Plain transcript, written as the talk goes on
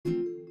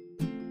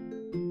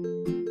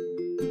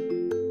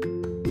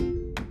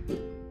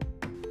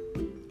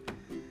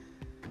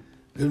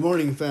Good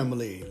morning,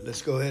 family.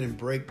 Let's go ahead and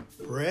break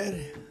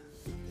bread,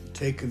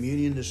 take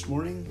communion this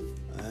morning,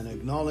 and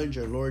acknowledge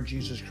our Lord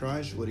Jesus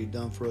Christ, what He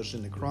done for us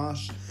in the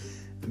cross,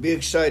 and be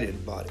excited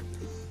about it.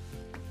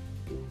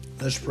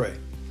 Let's pray.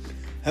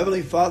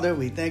 Heavenly Father,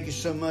 we thank you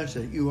so much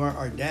that you are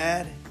our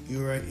dad.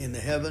 You are in the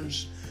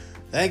heavens.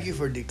 Thank you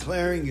for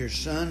declaring your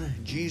Son,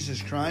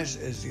 Jesus Christ,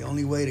 as the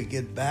only way to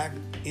get back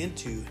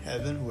into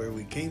heaven where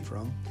we came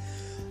from.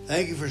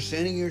 Thank you for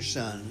sending your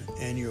Son,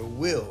 and your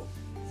will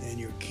and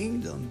your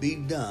kingdom be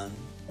done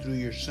through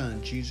your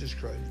Son, Jesus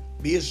Christ.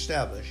 Be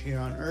established here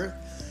on earth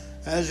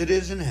as it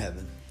is in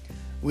heaven.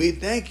 We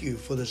thank you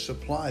for the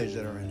supplies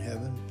that are in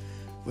heaven.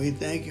 We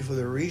thank you for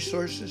the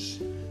resources.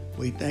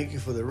 We thank you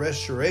for the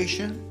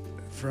restoration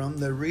from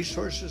the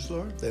resources,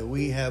 Lord, that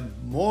we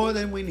have more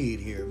than we need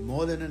here,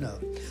 more than enough.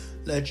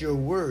 Let your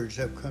words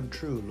have come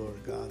true,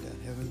 Lord God,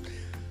 in heaven.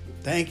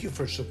 Thank you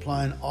for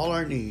supplying all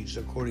our needs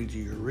according to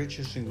your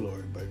riches and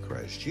glory by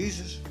Christ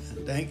Jesus.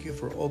 And thank you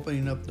for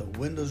opening up the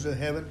windows of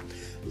heaven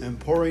and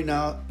pouring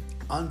out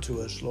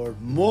unto us,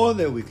 Lord, more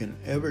than we can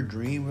ever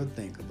dream or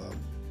think about.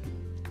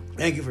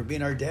 Thank you for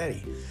being our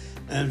daddy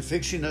and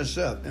fixing us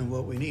up in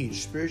what we need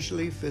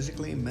spiritually,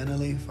 physically,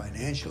 mentally,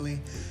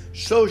 financially,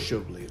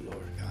 socially,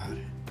 Lord God,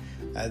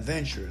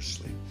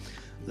 adventurously.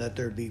 Let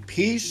there be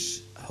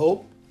peace,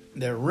 hope,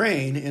 that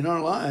reign in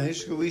our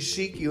lives, because we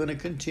seek you on a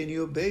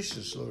continual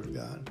basis, Lord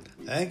God.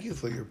 Thank you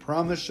for your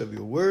promise of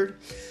your word.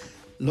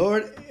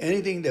 Lord,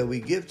 anything that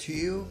we give to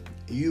you,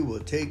 you will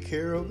take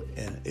care of,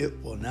 and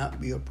it will not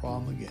be a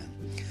problem again.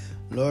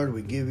 Lord,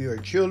 we give you our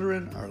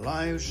children, our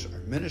lives, our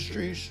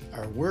ministries,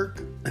 our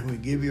work, and we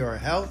give you our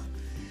health.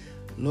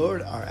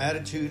 Lord, our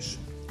attitudes,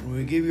 and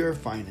we give you our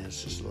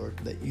finances, Lord,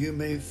 that you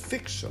may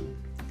fix them.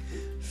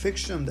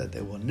 Fix them that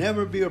they will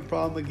never be a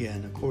problem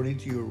again, according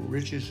to your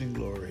riches and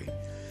glory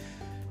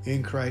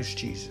in Christ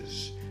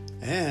Jesus.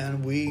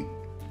 And we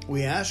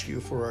ask you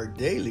for our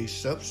daily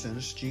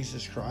substance,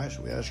 Jesus Christ.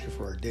 We ask you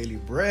for our daily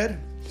bread.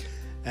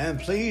 And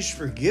please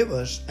forgive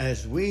us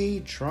as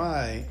we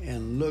try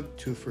and look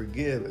to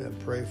forgive and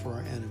pray for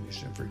our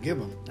enemies and forgive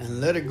them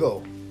and let it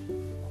go,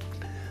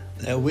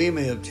 that we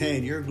may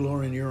obtain your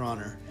glory and your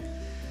honor.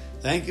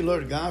 Thank you,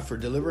 Lord God, for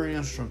delivering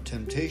us from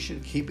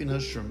temptation, keeping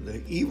us from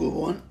the evil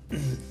one,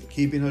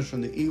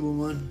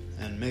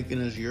 and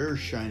making us your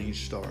shining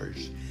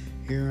stars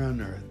here on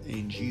earth,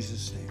 in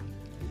Jesus' name.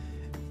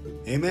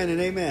 Amen and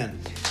amen.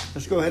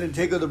 Let's go ahead and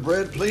take up the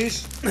bread,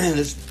 please.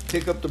 Let's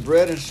pick up the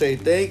bread and say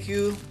thank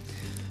you,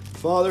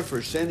 Father,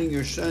 for sending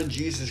your Son,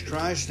 Jesus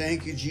Christ.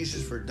 Thank you,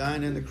 Jesus, for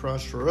dying on the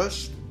cross for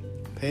us,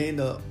 paying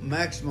the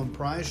maximum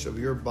price of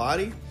your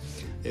body.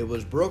 It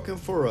was broken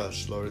for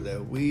us, Lord,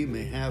 that we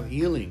may have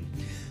healing.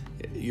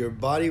 Your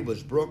body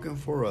was broken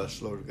for us,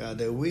 Lord God,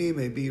 that we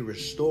may be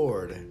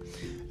restored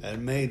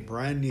and made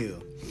brand new.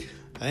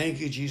 Thank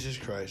you, Jesus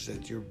Christ,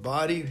 that your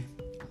body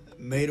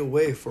made a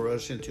way for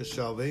us into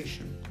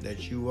salvation,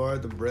 that you are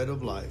the bread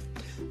of life,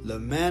 the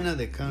manna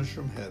that comes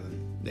from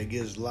heaven, that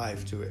gives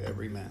life to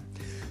every man.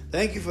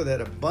 Thank you for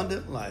that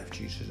abundant life,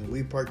 Jesus, and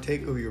we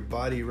partake of your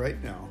body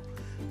right now.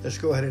 Let's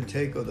go ahead and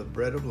take of the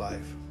bread of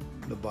life,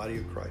 the body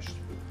of Christ.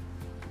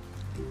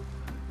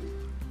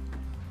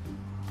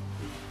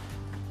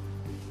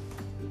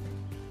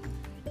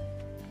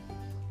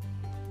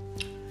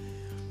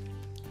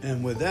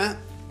 And with that,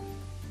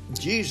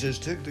 Jesus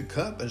took the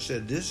cup and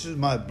said, "This is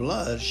my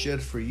blood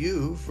shed for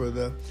you for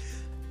the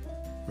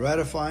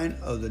ratifying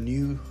of the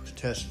New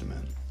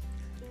Testament."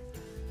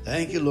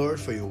 Thank you, Lord,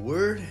 for your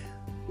word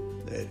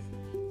that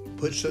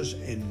puts us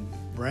in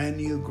brand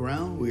new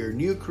ground. We are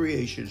new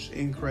creations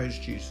in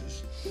Christ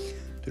Jesus,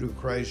 through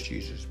Christ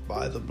Jesus,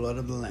 by the blood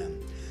of the Lamb.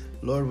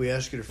 Lord, we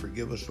ask you to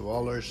forgive us of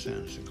all our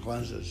sins and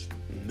cleanse us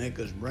and make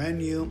us brand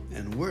new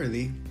and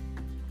worthy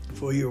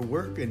for your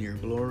work and your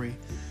glory.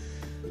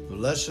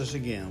 Bless us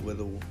again with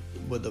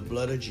the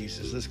blood of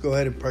Jesus. Let's go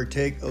ahead and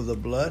partake of the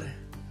blood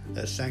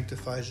that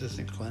sanctifies us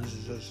and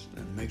cleanses us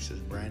and makes us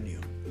brand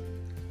new.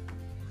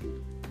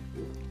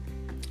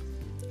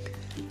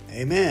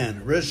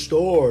 Amen.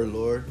 Restore,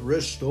 Lord.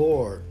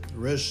 Restore.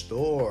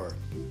 Restore.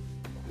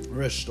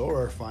 Restore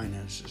our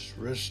finances.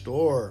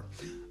 Restore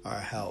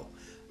our health.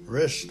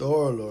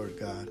 Restore, Lord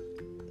God,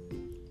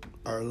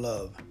 our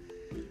love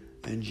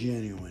and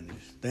genuineness.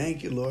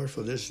 Thank you, Lord,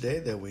 for this day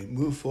that we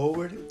move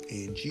forward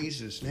in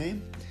Jesus'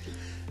 name.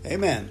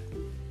 Amen.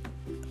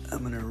 I'm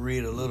going to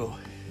read not a little.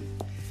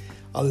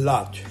 I'm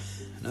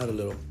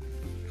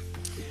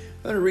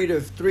going to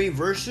read 3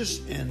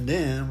 verses, and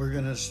then we're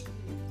going to,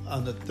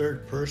 on the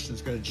third person,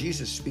 it's going to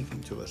Jesus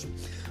speaking to us.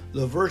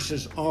 The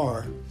verses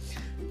are,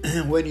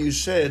 when you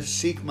said,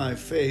 "Seek my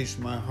face,"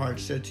 my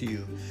heart said to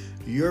you,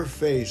 "Your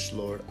face,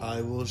 Lord,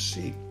 I will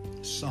seek."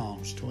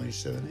 Psalms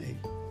 27:8.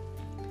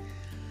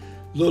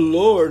 The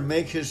Lord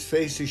make his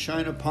face to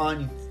shine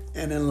upon you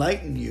and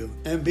enlighten you,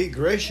 and be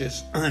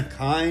gracious,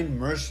 kind,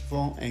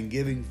 merciful, and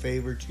giving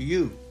favor to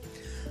you.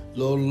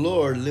 The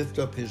Lord lift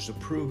up his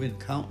approving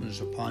countenance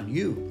upon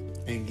you,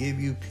 and give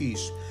you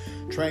peace,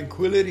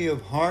 tranquility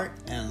of heart,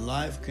 and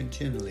life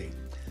continually.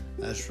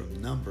 That's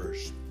from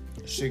Numbers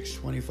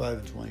 6:25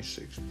 and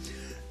 26.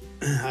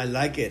 I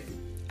like it.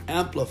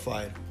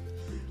 Amplified.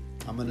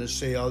 I'm going to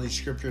say all these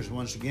scriptures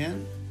once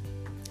again.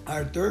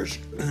 Our third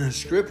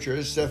scripture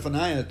is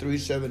Zephaniah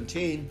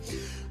 3:17.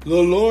 The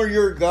Lord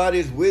your God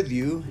is with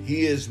you.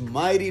 He is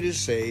mighty to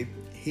save.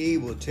 He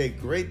will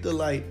take great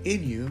delight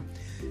in you.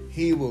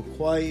 He will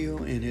quiet you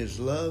in his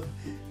love.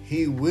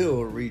 He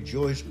will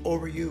rejoice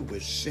over you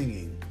with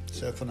singing.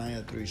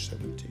 Zephaniah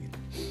 3:17.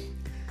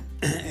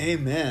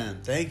 Amen.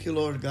 Thank you,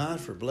 Lord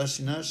God, for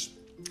blessing us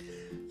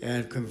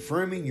and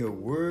confirming your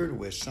word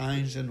with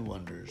signs and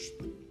wonders.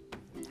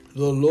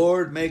 The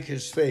Lord make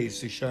his face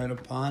to shine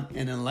upon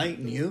and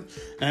enlighten you,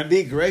 and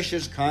be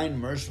gracious, kind,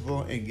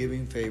 merciful, and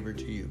giving favor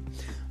to you.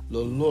 The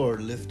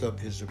Lord lift up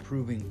his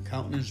approving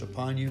countenance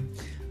upon you,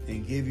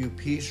 and give you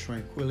peace,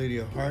 tranquility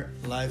of heart,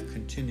 life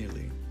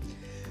continually.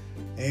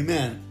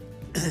 Amen.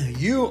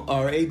 You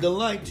are a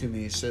delight to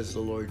me, says the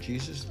Lord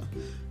Jesus.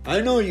 I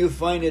know you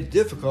find it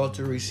difficult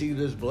to receive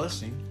this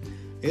blessing.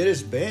 It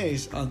is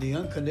based on the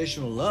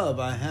unconditional love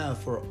I have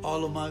for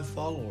all of my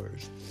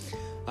followers.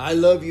 I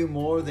love you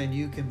more than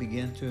you can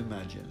begin to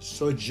imagine.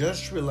 So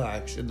just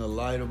relax in the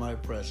light of my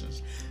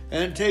presence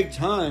and take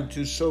time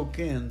to soak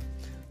in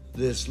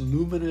this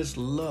luminous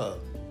love.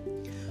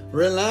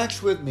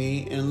 Relax with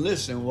me and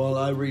listen while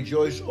I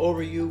rejoice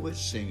over you with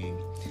singing.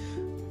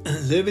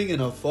 Living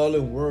in a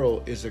fallen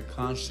world is a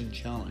constant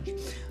challenge.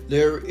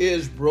 There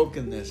is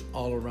brokenness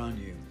all around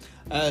you,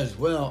 as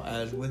well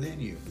as within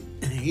you.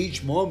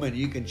 Each moment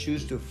you can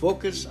choose to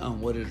focus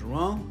on what is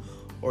wrong,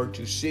 or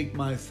to seek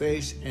my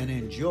face and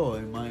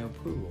enjoy my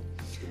approval.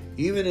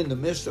 Even in the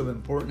midst of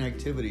important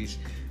activities,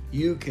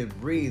 you can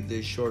breathe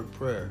this short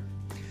prayer.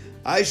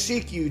 I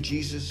seek you,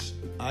 Jesus.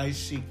 I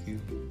seek you.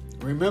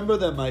 Remember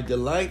that my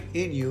delight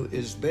in you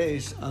is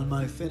based on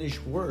my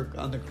finished work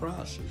on the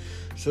cross.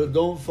 So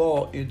don't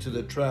fall into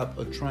the trap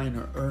of trying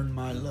to earn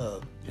my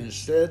love.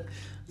 Instead,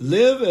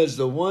 live as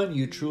the one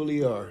you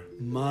truly are,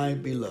 my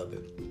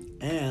beloved.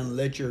 And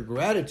let your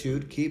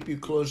gratitude keep you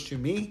close to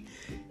me,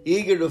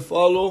 eager to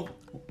follow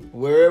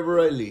wherever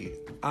I lead.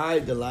 I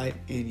delight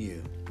in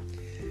you.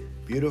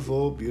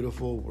 Beautiful,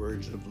 beautiful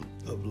words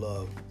of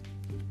love.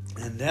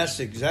 And that's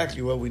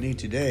exactly what we need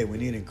today. We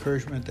need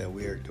encouragement that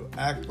we are to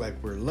act like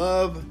we're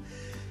loved.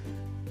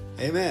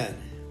 Amen.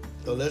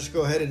 So let's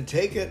go ahead and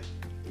take it,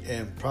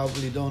 and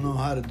probably don't know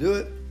how to do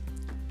it.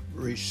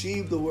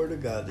 Receive the word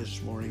of God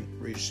this morning.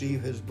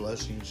 Receive his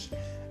blessings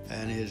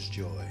and his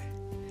joy.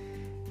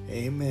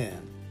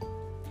 Amen.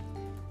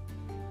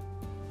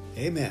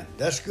 Amen.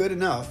 That's good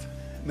enough.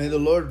 May the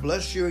Lord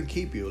bless you and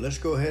keep you. Let's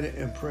go ahead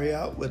and pray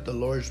out with the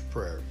Lord's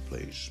Prayer,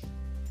 please.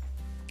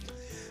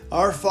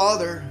 Our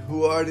Father,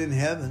 who art in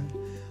heaven,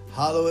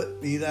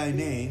 hallowed be thy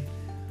name.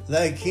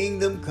 Thy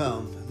kingdom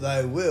come,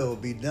 thy will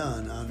be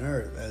done on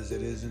earth as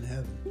it is in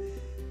heaven.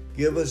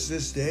 Give us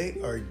this day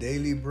our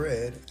daily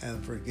bread,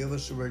 and forgive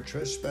us of our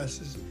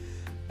trespasses,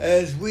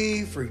 as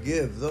we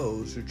forgive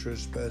those who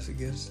trespass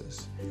against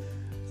us.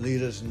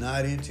 Lead us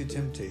not into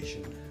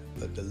temptation,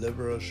 but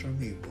deliver us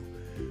from evil.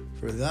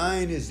 For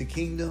thine is the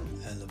kingdom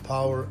and the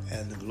power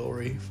and the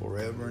glory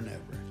forever and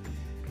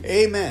ever.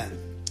 Amen.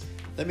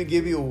 Let me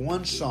give you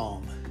one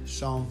psalm,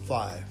 Psalm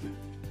 5.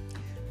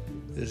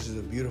 This is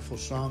a beautiful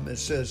psalm. It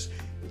says,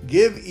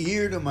 give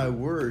ear to my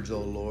words,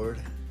 O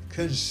Lord.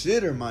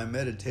 Consider my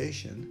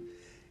meditation.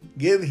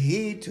 Give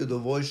heed to the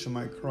voice of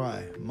my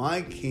cry,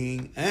 my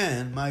King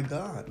and my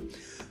God.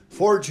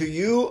 For to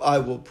you I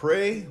will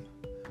pray.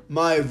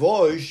 My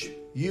voice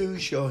you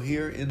shall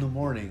hear in the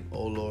morning,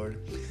 O Lord.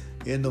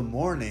 In the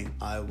morning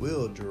I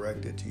will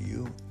direct it to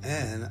you,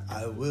 and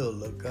I will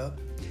look up.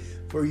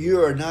 For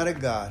you are not a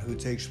God who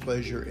takes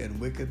pleasure in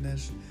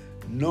wickedness,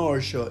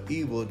 nor shall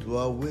evil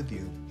dwell with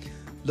you.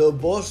 The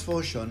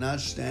boastful shall not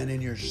stand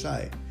in your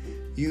sight.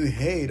 You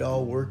hate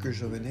all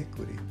workers of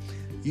iniquity.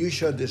 You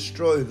shall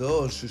destroy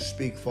those who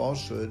speak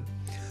falsehood.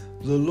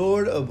 The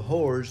Lord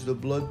abhors the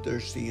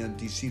bloodthirsty and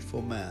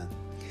deceitful man.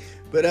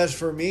 But as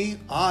for me,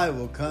 I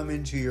will come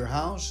into your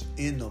house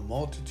in the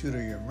multitude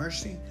of your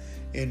mercy.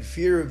 In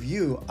fear of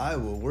you, I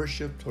will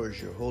worship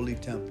towards your holy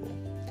temple.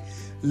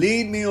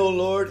 Lead me, O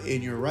Lord,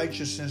 in your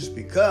righteousness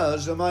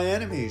because of my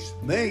enemies.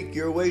 Make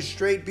your way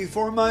straight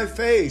before my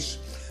face,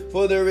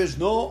 for there is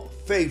no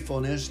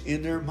faithfulness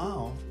in their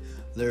mouth.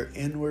 Their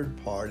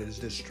inward part is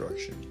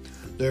destruction.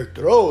 Their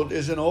throat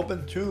is an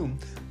open tomb.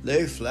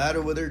 They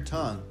flatter with their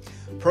tongue.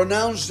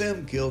 Pronounce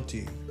them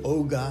guilty,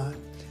 O God.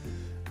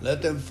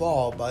 Let them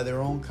fall by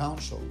their own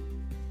counsel.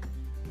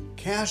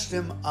 Cast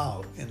them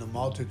out in the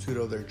multitude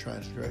of their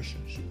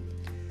transgressions.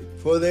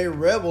 For they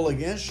rebel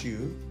against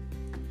you.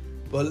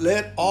 But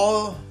let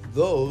all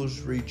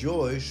those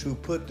rejoice who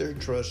put their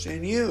trust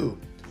in you.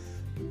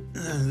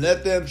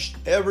 Let them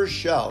ever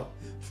shout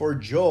for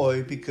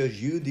joy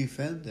because you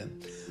defend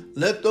them.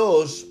 Let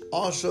those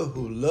also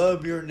who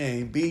love your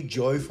name be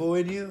joyful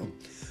in you.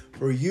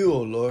 For you,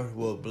 O Lord,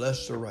 will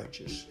bless the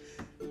righteous.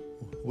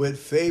 With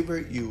favor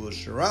you will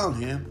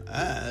surround him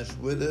as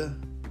with a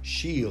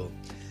shield.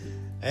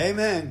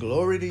 Amen.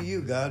 Glory to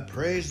you, God.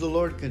 Praise the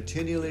Lord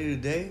continually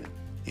today.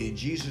 In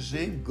Jesus'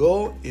 name,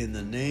 go in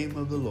the name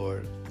of the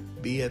Lord.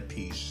 be at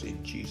peace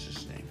in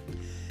Jesus' name.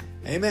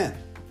 Amen.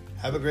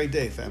 Have a great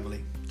day,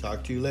 family.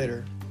 Talk to you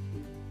later.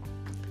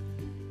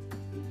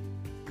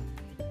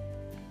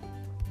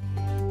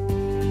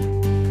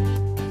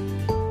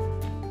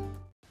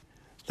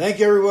 Thank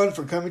you, everyone,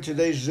 for coming to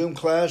today's Zoom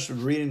class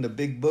of reading the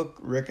Big Book.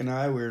 Rick and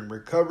I, we're in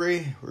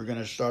recovery. We're going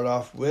to start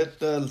off with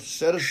the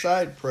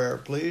set-aside prayer,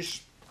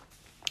 please,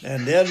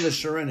 and then the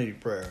serenity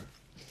prayer.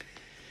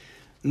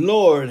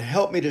 Lord,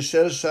 help me to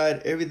set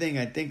aside everything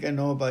I think I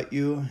know about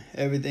you,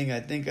 everything I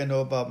think I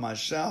know about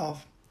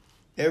myself,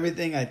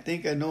 everything I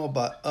think I know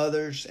about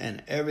others,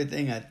 and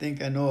everything I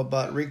think I know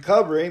about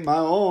recovery, my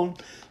own,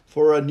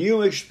 for a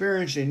new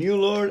experience in you,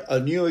 Lord, a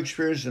new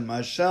experience in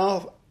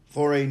myself,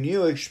 for a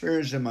new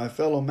experience in my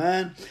fellow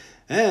man,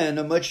 and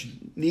a much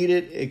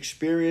needed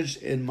experience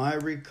in my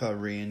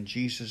recovery. In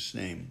Jesus'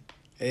 name,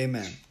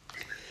 amen.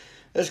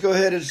 Let's go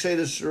ahead and say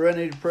the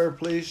serenity prayer,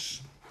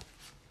 please.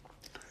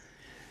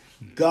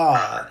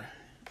 God,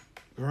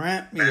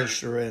 grant me the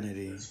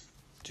serenity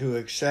to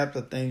accept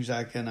the things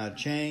I cannot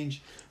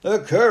change, the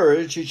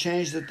courage to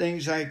change the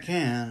things I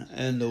can,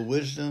 and the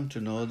wisdom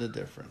to know the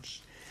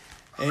difference.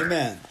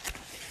 Amen.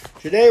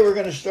 Today we're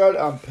going to start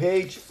on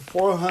page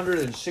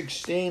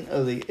 416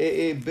 of the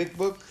AA Big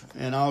Book,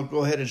 and I'll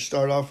go ahead and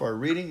start off our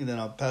reading, and then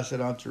I'll pass it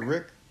on to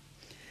Rick.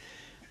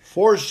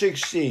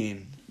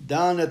 416,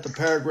 down at the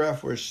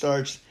paragraph where it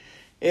starts,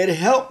 it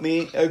helped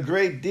me a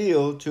great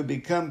deal to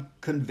become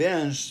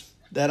convinced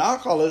that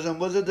alcoholism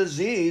was a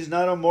disease,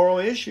 not a moral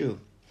issue.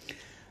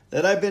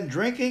 That I've been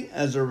drinking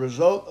as a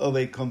result of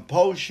a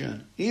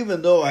compulsion,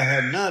 even though I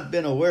had not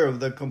been aware of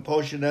the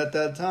compulsion at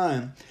that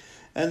time,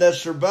 and that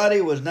sobriety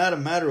was not a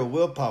matter of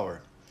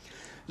willpower.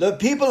 The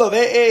people of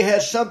AA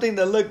had something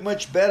that looked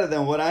much better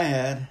than what I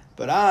had,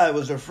 but I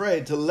was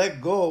afraid to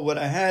let go of what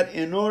I had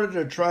in order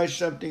to try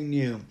something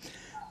new.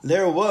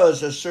 There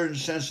was a certain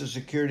sense of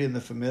security in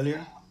the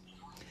familiar.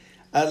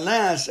 At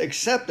last,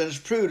 acceptance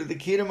proved the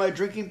key to my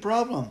drinking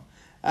problem.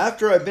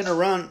 After I'd been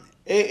around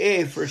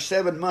AA for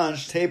 7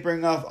 months,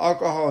 tapering off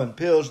alcohol and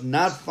pills,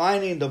 not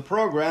finding the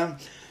program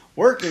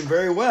working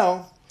very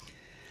well,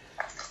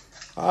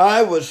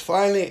 I was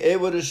finally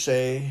able to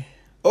say,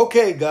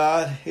 okay,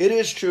 God, it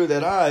is true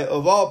that I,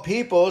 of all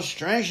people,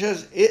 strange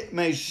as it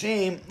may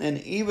seem,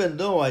 and even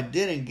though I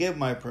didn't give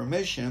my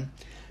permission,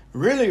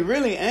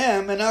 really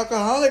am an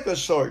alcoholic of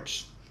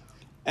sorts.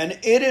 And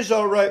it is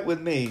all right with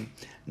me.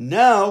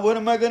 Now, what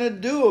am I going to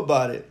do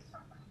about it?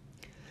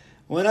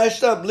 When I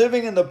stopped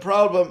living in the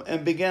problem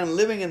and began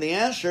living in the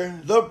answer,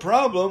 the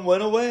problem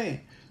went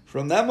away.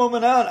 From that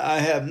moment on, I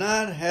have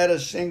not had a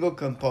single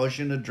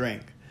compulsion to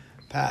drink.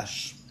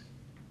 Pass.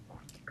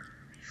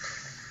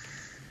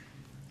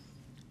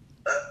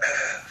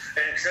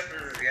 And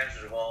acceptance is the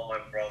answer to all my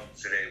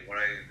problems today. When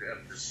I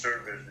am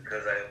disturbed, it's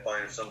because I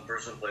find some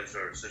person, place,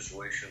 or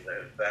situation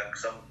that is back,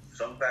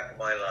 some fact of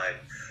my life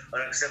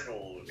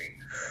unacceptable to me.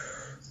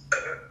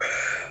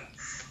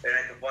 And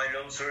I can find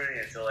no serenity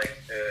until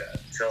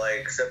I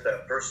accept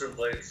that person,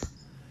 place,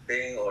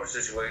 thing, or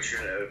situation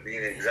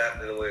being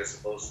exactly the way it's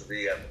supposed to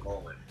be at the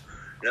moment.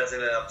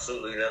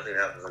 Absolutely nothing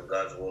happens in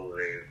God's will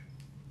today.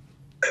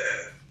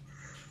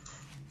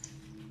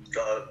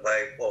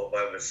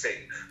 By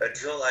mistake.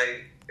 Until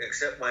I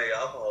accept my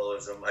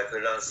alcoholism, I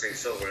could not stay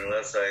sober.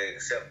 Unless I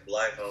accept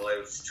life on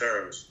life's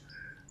terms,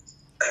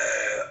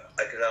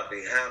 I could not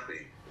be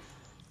happy.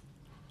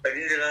 I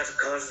needed not to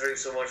concentrate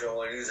so much on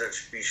what needs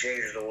to be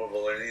changed in the world,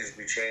 but what needs to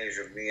be changed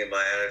in me and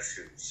my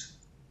attitudes.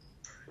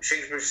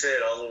 Shakespeare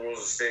said, all the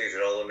world's a stage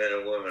and all the men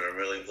and women are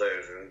merely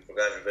players, and he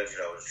forgot to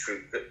mention I was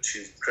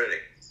chief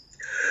critic.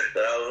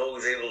 That I was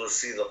always able to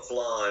see the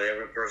flaw in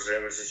every person,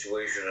 every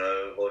situation.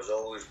 I was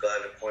always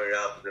glad to point it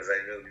out because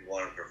I knew he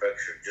wanted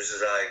perfection, just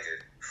as I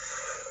did.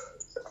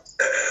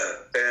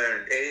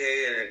 And AA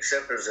and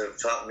acceptance have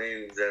taught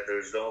me that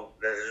there's a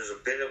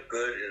bit of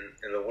good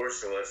in the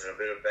worst of us and a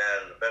bit of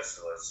bad in the best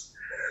of us.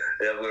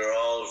 That we're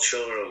all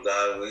children of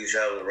God. We each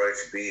have the right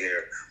to be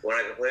here. When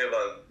I complain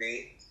about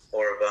me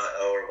or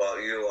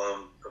about you,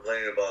 I'm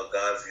complaining about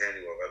God's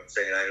handiwork. I'm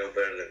saying I know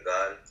better than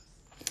God.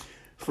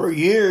 For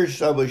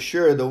years, I was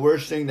sure the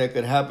worst thing that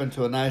could happen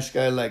to a nice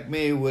guy like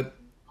me would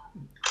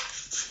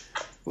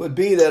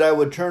be that I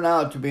would turn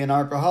out to be an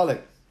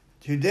alcoholic.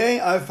 Today,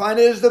 I find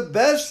it is the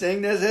best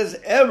thing that has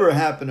ever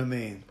happened to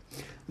me.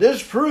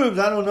 This proves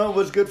I don't know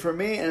what's good for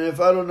me, and if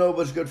I don't know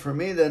what's good for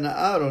me, then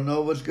I don't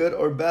know what's good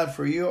or bad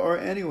for you or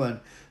anyone.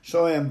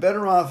 So I am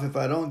better off if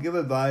I don't give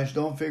advice,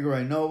 don't figure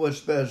I know what's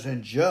best,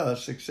 and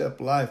just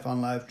accept life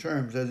on life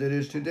terms as it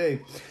is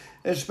today,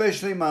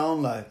 especially my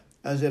own life,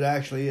 as it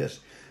actually is.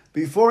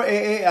 Before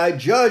AA, I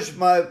judged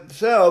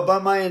myself by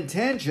my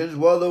intentions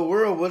while the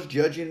world was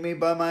judging me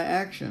by my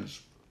actions.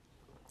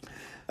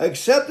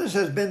 Acceptance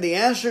has been the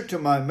answer to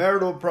my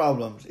marital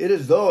problems. It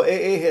is though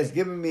AA has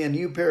given me a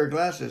new pair of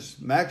glasses.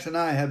 Max and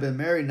I have been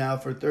married now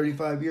for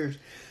 35 years.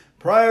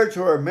 Prior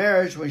to our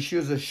marriage, when she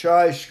was a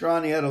shy,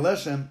 scrawny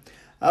adolescent,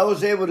 I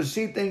was able to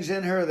see things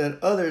in her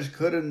that others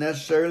couldn't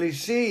necessarily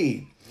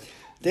see.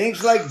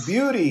 Things like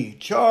beauty,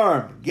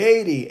 charm,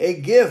 gaiety, a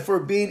gift for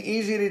being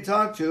easy to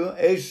talk to,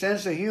 a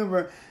sense of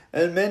humor,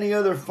 and many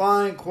other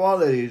fine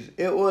qualities.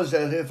 It was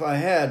as if I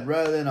had,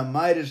 rather than a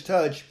Midas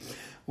touch,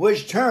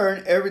 which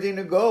turned everything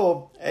to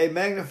gold, a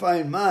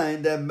magnifying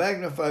mind that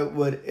magnified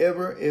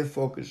whatever it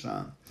focused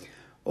on.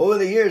 Over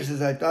the years,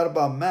 as I thought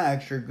about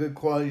Max, her good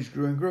qualities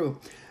grew and grew,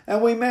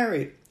 and we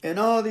married. And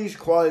all these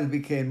qualities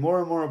became more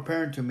and more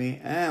apparent to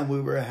me, and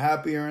we were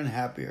happier and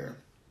happier.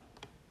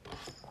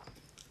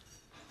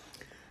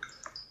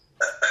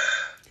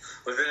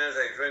 But then as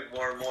I drank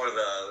more and more,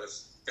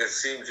 it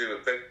seemed to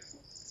affect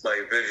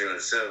my vision.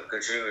 Instead of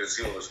continuing to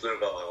see what was good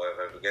about my wife,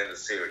 I began to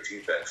see her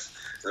defects.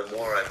 The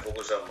more I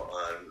focused on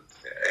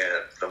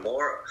and the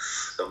more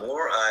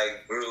I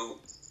grew,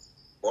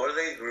 more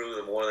they grew,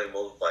 the more they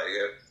multiplied.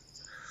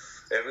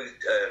 Every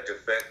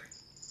defect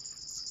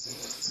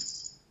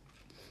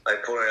I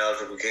pointed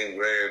out, it became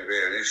greater and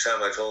greater. Each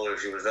time I told her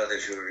she was nothing,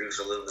 she reduced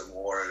a little bit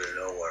more into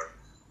nowhere.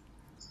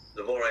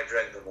 The more I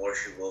drank, the more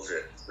she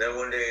wilted. Then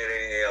one day at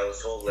AA, I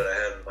was told that I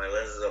had my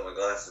lenses on my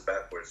glasses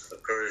backwards. The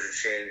courage to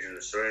change and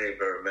the serenity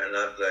prayer meant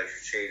not that I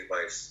should change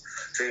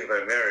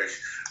my marriage,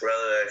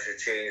 rather that I should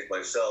change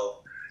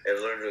myself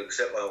and learn to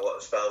accept my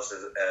spouse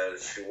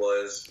as she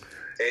was.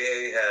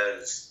 AA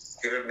has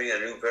given me a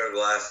new pair of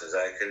glasses.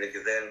 I can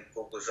then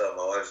focus on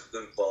my wife's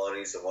good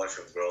qualities and watch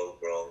them grow,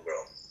 grow, and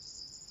grow.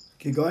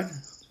 Keep going?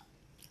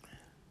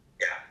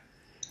 Yeah.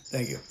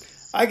 Thank you.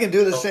 I can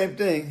do the same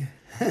thing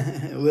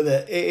with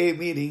an AA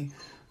meeting.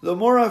 The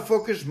more I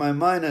focus my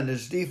mind on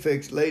its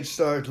defects, late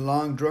starts,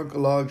 long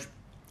drunkalogs,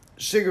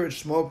 cigarette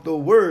smoke, the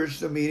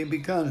worse the meeting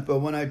becomes. But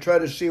when I try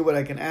to see what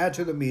I can add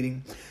to the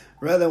meeting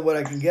rather than what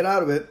I can get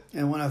out of it,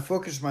 and when I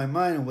focus my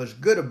mind on what's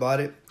good about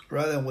it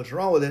rather than what's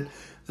wrong with it,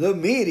 the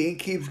meeting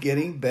keeps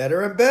getting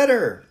better and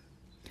better.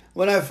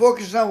 When I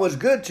focus on what's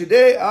good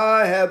today,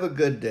 I have a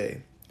good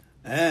day.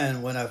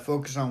 And when I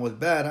focus on what's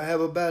bad, I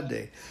have a bad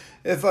day.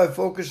 If I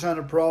focus on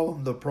the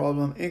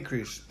problem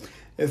increases.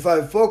 If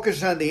I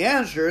focus on the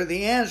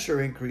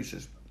answer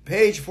increases.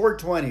 Page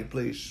 420,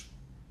 please.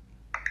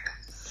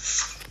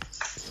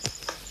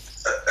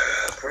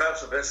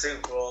 Perhaps the best thing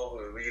for all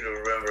of me to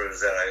remember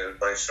is that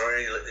my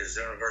serenity is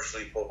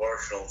universally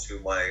proportional to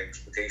my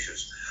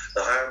expectations.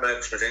 The higher my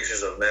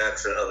expectations of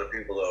Max and other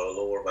people, the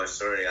lower my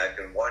serenity. I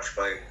can watch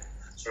my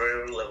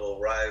serenity level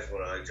rise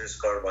when I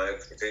discard my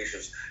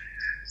expectations.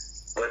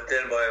 But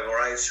then my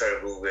rights try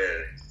to move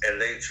in,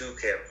 and they too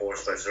can't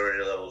force my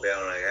serenity level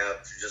down. I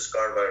have to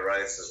discard my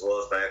rights as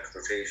well as my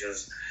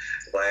expectations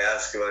by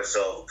asking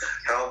myself,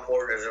 how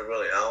important is it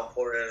really? How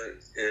important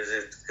is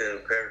it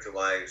compared to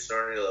my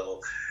serenity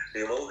level?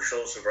 The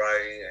emotional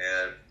sobriety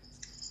and,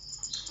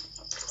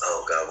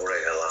 oh God,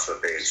 I lost my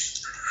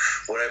page.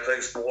 When I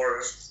place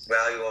more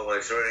value on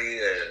my serenity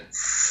and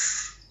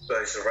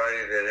my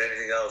sobriety than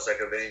anything else, I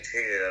can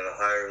maintain it at a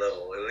higher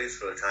level, at least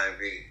for the time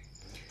being.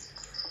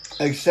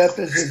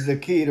 Acceptance is the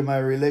key to my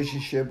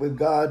relationship with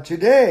God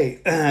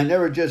today. I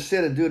never just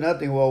sit and do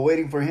nothing while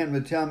waiting for Him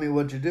to tell me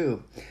what to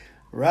do.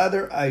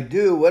 Rather, I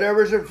do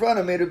whatever's in front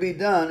of me to be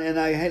done, and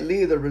I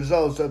leave the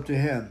results up to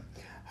Him.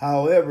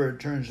 However it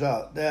turns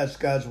out, that's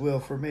God's will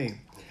for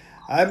me.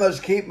 I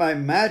must keep my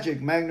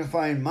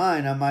magnifying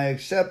mind on my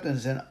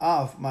acceptance and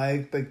off my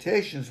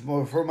expectations,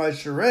 for my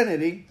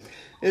serenity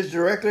is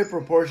directly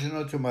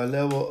proportional to my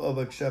level of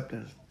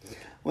acceptance.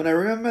 When I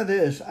remember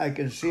this, I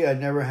can see I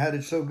never had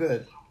it so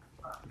good.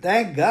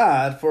 Thank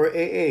God for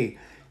AA.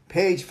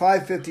 Page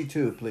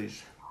 552,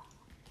 please.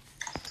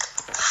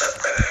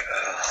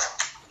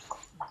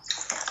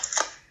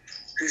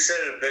 He said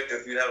in effect,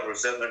 if you have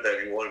resentment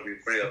that you want to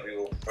be free of, you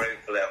will pray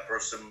for that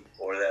person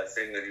or that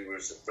thing that you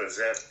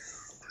resent.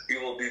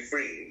 You will be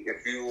free.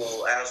 If you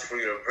will ask for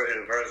your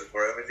prayers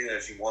for everything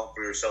that you want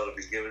for yourself to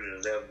be given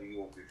to them, you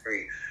will be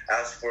free.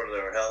 Ask for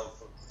their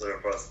health, their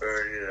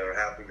prosperity, their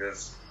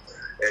happiness,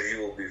 and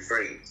you will be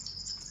free.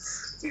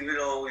 Even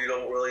though you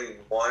don't really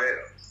want it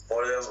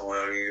for them,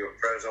 or your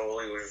prayers are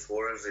only with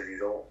words and you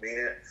don't mean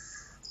it,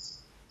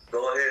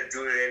 go ahead and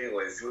do it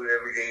anyways. Do it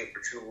every day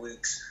for 2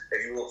 weeks,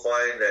 and you will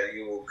find that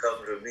you will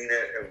come to mean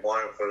it and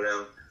want it for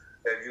them,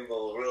 and you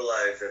will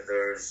realize that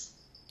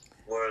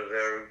where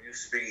there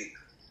used to be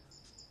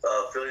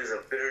feelings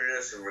of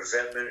bitterness and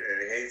resentment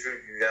and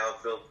hatred, you now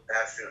feel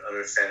passion,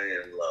 understanding,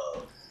 and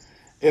love.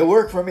 It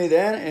worked for me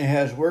then, it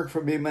has worked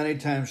for me many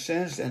times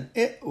since, and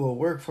it will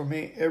work for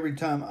me every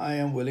time I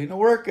am willing to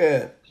work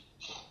it.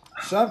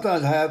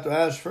 Sometimes I have to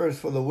ask first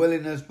for the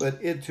willingness, but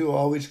it too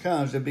always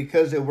comes, and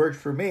because it works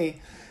for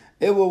me,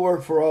 it will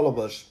work for all of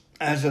us.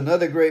 As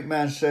another great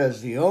man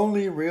says, the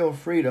only real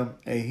freedom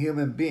a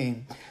human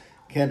being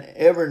can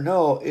ever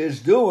know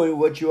is doing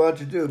what you ought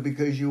to do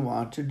because you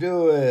want to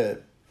do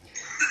it.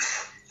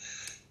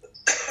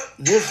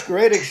 This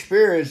great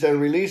experience that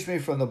released me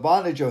from the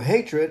bondage of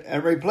hatred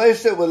and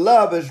replaced it with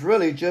love is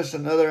really just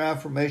another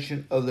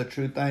affirmation of the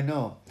truth I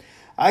know.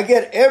 I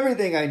get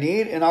everything I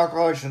need in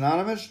Alcoholics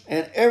Anonymous,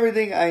 and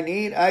everything I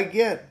need I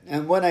get.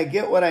 And when I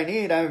get what I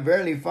need, I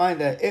verily find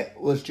that it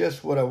was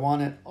just what I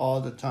wanted all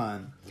the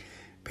time.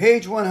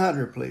 Page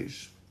 100,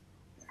 please.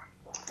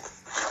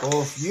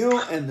 Both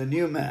you and the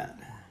new man.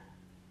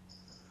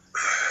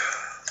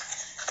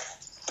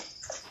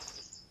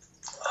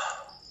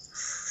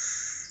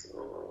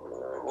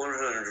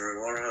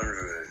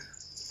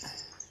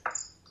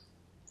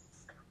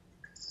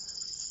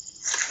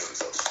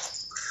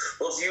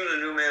 Both you and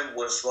the new man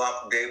will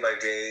swap day by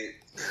day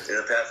in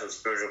the path of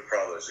spiritual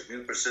progress. If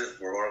you persist,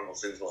 remarkable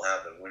things will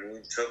happen. When we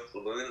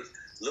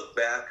look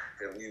back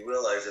and we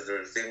realize that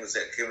there are things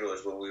that came to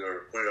us when we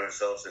were putting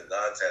ourselves in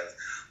God's hands,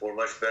 were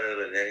much better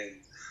than any.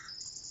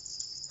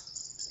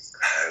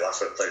 I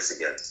lost my place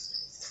again.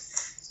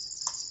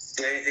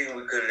 Anything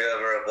we could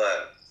ever have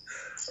planned.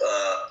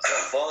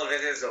 Follow the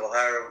guidance of a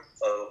higher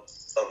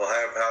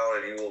power,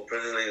 and you will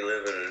presently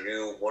live in a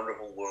new,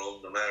 wonderful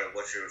world, no matter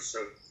what your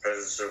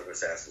present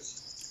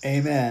circumstances.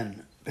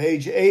 Amen.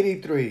 Page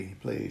 83,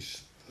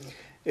 please.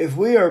 If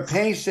we are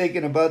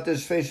painstaking about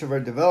this phase of our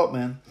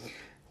development,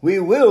 we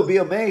will be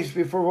amazed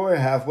before we're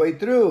halfway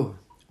through.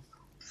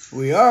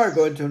 We are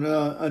going to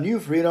know a new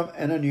freedom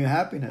and a new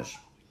happiness.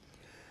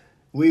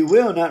 We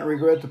will not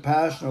regret the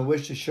past nor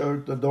wish to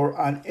shut the door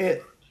on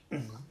it.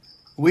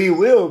 We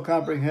will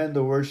comprehend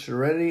the word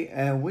serenity,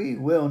 and we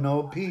will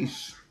know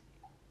peace.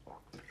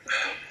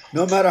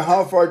 No matter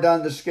how far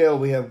down the scale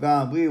we have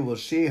gone, we will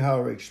see how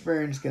our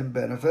experience can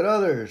benefit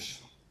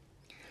others.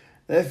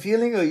 That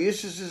feeling of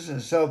uselessness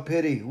and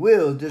self-pity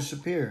will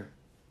disappear.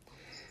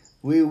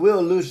 We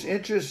will lose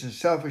interest in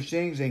selfish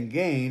things and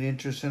gain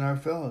interest in our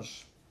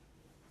fellows.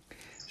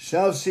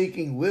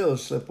 Self-seeking will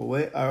slip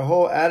away. Our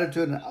whole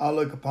attitude and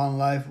outlook upon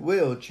life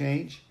will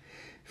change.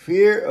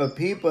 Fear of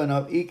people and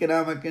of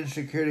economic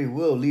insecurity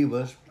will leave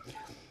us.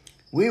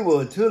 We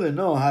will truly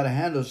know how to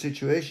handle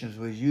situations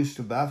which used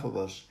to baffle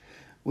us.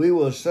 We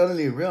will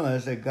suddenly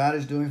realize that God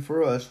is doing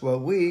for us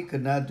what we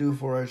could not do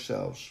for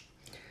ourselves.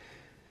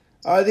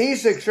 Are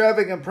these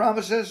extravagant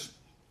promises?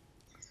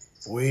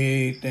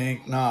 We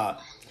think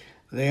not.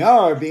 They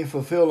are being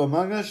fulfilled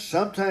among us,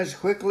 sometimes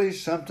quickly,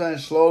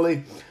 sometimes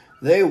slowly.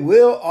 They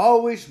will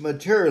always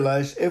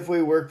materialize if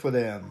we work for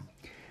them.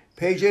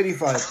 Page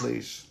 85,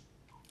 please.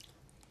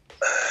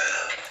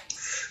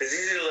 It's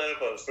easy to let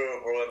up on a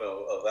spiritual program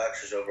of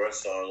actions of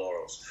rest on our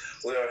laurels.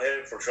 We are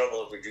headed for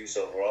trouble if we do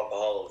so, for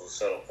alcoholism is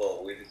subtle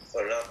flow. We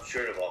are not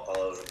cured of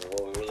alcoholism, but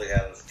what we really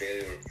have is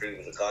daily reprieve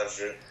of the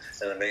conscience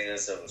and the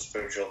maintenance of a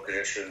spiritual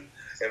condition.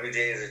 Every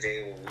day is a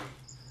day when we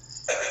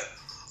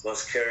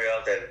must carry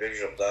out that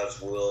vision of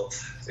God's will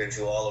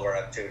into all of our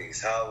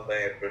activities. How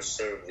may I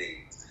preserve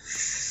thee?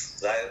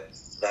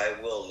 Thy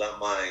will, not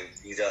mine,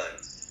 be done.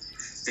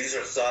 These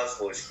are thoughts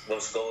which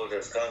must go with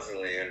us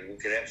constantly, and we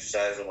can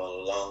exercise them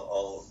along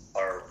all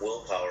our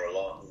willpower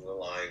along the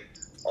line,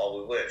 all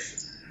we wish.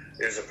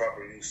 It is a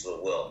proper use of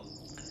the will.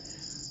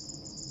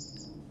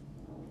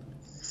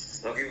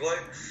 Okay, going.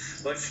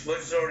 Much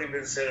has already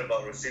been said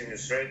about receiving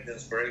strength,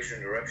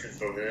 inspiration, directions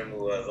from Him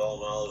who has all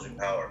knowledge and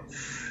power.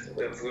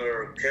 If we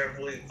are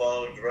carefully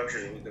following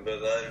directions, we can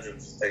begin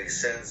a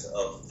sense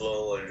of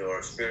flow into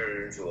our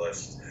spirit into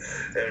us.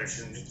 And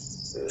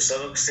to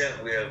some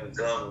extent, we have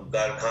become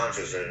God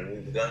conscious, and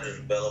we've begun to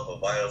develop a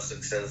vital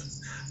success.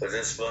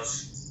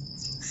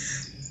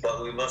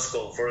 But we must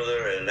go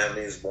further, and that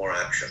means more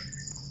action.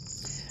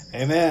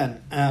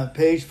 Amen.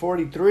 Page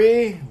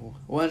 43,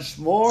 once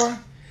more.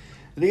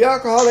 The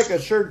alcoholic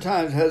at certain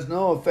times has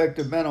no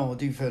effective mental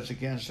defense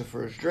against the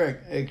first drink,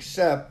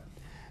 except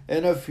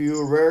in a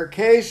few rare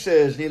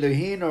cases. Neither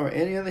he nor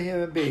any other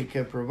human being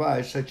can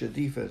provide such a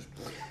defense.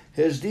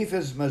 His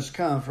defense must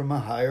come from a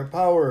higher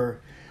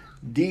power.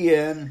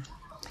 DN.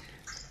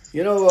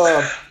 You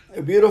know,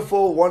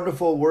 beautiful,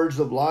 wonderful words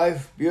of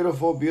life.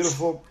 Beautiful,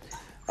 beautiful.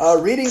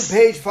 Reading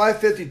page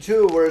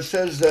 552, where it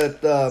says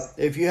that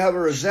if you have a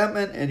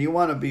resentment and you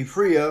want to be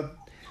free of,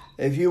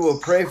 if you will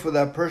pray for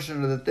that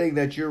person or the thing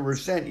that you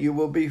resent, you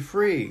will be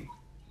free.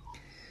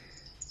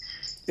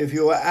 If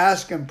you will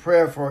ask in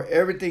prayer for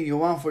everything you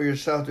want for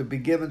yourself to be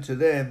given to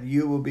them,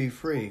 you will be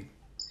free.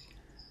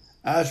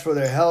 Ask for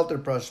their health, their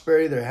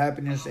prosperity, their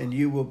happiness, and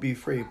you will be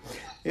free.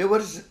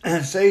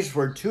 It says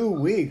for 2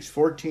 weeks,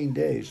 14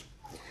 days.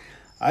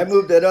 I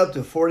moved that up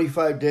to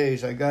 45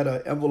 days. I got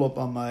an envelope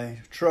on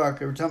my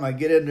truck. Every time I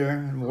get in there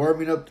and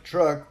warming up the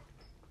truck,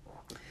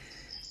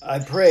 I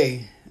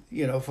pray,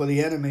 for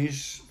the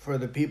enemies, for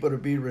the people to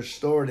be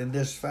restored in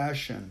this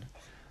fashion.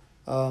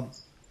 And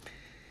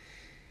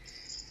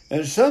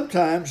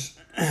sometimes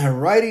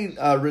writing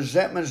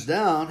resentments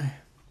down,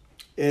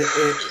 it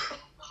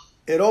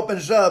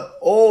opens up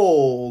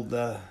old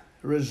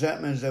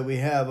resentments that we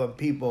have of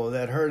people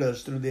that hurt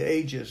us through the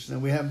ages,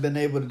 and we haven't been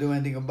able to do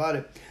anything about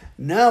it.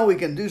 Now we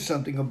can do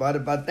something about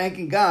it by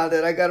thanking God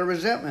that I got a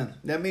resentment.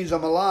 That means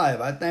I'm alive.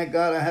 I thank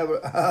God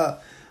I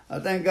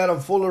thank God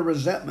I'm full of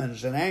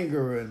resentments and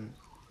anger and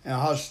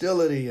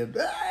hostility.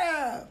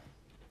 But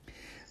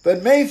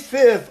May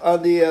 5th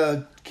on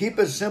the Keep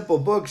It Simple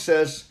book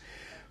says,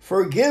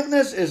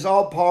 forgiveness is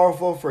all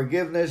powerful.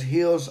 Forgiveness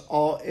heals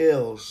all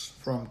ills.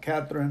 From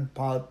Catherine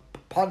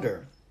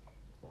Ponder.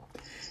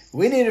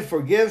 We need to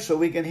forgive so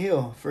we can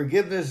heal.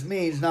 Forgiveness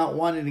means not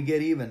wanting to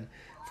get even.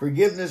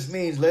 Forgiveness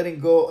means letting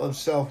go of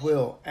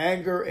self-will.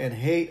 Anger and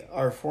hate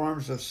are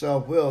forms of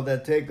self-will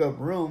that take up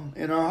room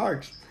in our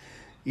hearts.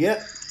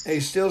 Yet, a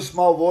still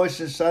small voice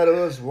inside of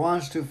us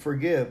wants to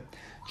forgive,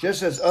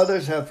 just as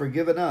others have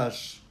forgiven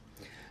us.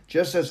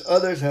 Just as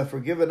others have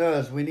forgiven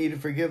us, we need to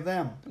forgive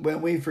them.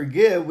 When we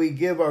forgive, we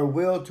give our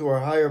will to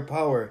our higher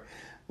power.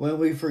 When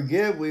we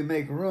forgive, we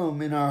make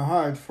room in our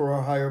hearts for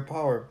our higher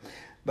power.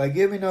 By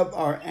giving up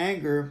our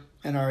anger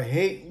and our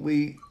hate,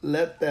 we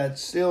let that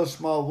still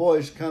small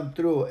voice come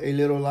through a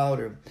little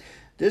louder.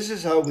 This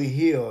is how we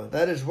heal.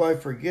 That is why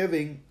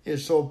forgiving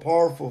is so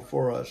powerful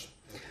for us.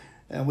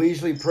 And we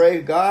usually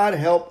pray, God,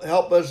 help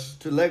us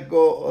to let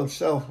go of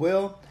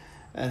self-will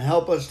and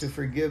help us to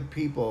forgive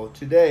people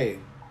today.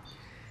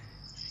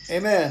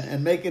 Amen.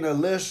 And making a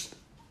list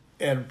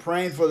and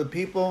praying for the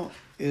people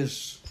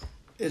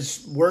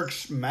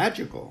works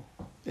magical.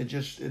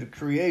 It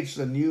creates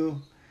a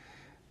new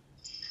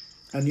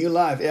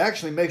life. It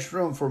actually makes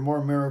room for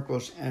more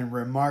miracles and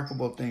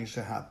remarkable things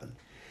to happen.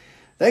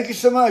 Thank you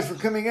so much for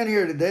coming in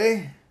here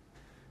today.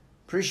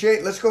 Appreciate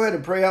it. Let's go ahead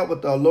and pray out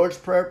with the Lord's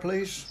Prayer,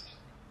 please.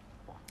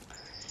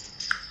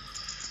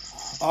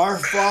 Our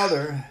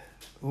Father,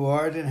 who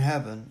art in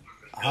heaven,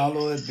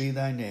 hallowed be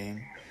thy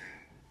name.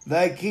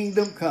 Thy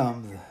kingdom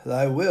come,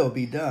 thy will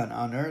be done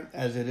on earth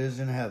as it is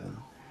in heaven.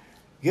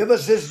 Give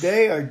us this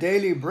day our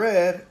daily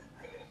bread,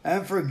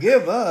 and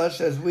forgive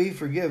us as we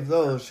forgive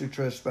those who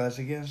trespass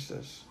against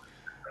us.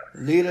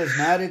 Lead us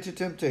not into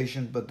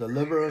temptation, but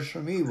deliver us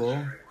from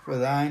evil. For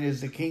thine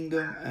is the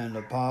kingdom and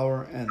the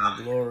power and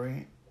the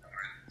glory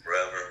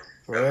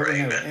forever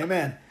and ever.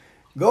 Amen.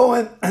 Go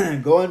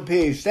in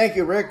peace. Thank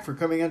you, Rick, for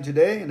coming in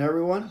today, and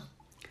everyone.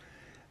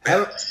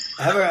 Have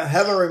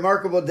a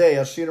remarkable day.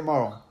 I'll see you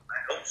tomorrow.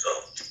 I hope so.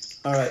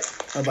 All right.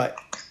 Bye-bye.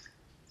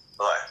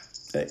 Bye.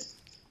 Hey.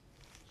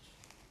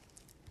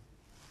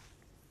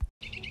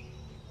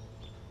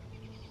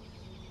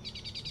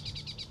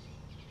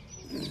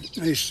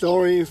 A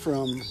story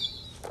from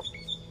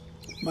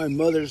my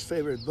mother's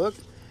favorite book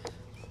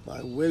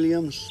by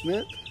William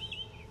Smith.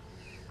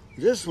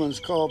 This one's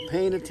called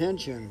Paying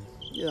Attention.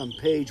 On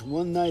page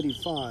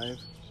 195.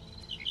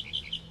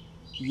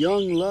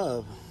 Young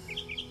Love.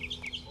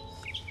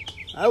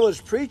 I was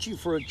preaching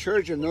for a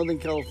church in Northern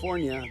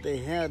California. They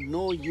had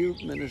no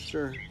youth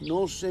minister,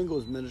 no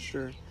singles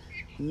minister,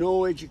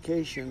 no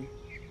education,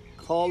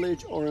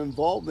 college, or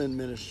involvement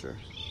minister.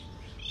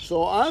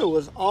 So I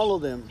was all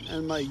of them.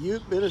 And my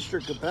youth minister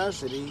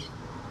capacity,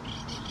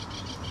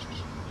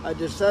 I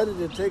decided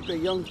to take the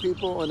young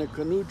people on a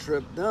canoe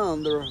trip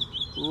down the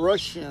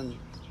Rushing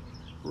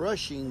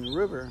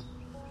River.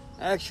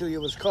 Actually,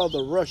 it was called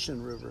the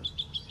Russian River.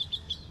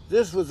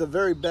 This was a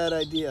very bad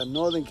idea in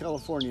Northern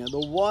California.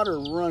 The water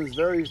runs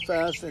very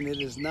fast and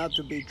it is not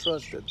to be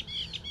trusted.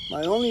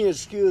 My only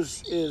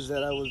excuse is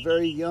that I was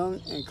very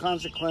young and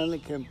consequently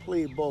can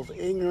plead both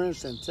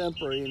ignorance and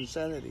temporary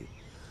insanity.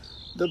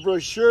 The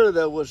brochure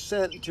that was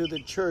sent to the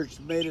church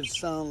made it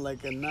sound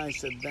like a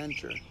nice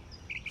adventure.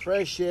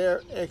 Fresh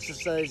air,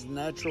 exercise,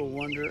 natural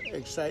wonder,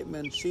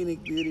 excitement,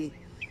 scenic beauty,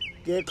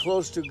 get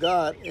close to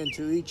God and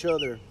to each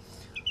other.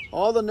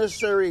 All the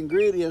necessary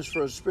ingredients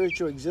for a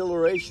spiritual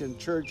exhilaration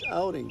church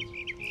outing.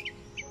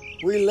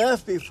 We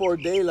left before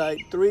daylight,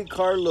 3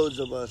 carloads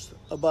of us,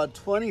 about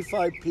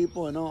 25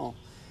 people in all.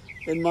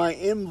 In my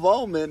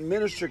involvement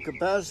minister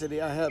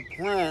capacity, I had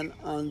planned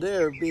on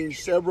there being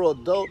several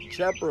adult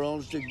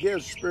chaperones to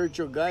give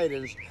spiritual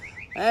guidance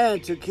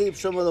and to keep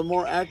some of the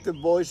more active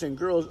boys and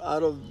girls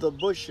out of the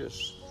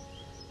bushes.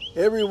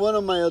 Every one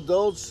of my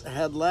adults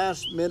had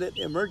last-minute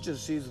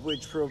emergencies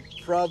which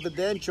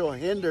providential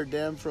hindered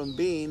them from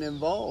being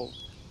involved.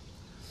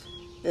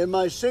 In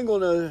my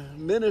single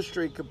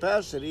ministry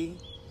capacity,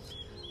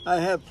 I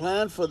had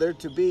planned for there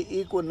to be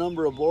equal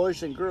number of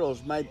boys and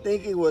girls. My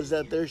thinking was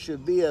that there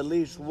should be at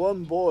least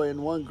 1 boy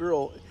and 1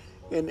 girl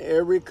in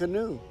every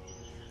canoe.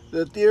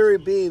 The theory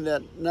being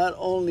that not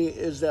only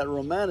is that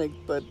romantic,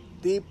 but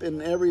deep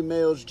in every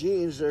male's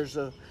genes, there's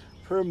a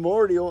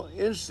primordial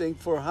instinct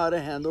for how to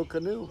handle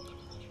canoe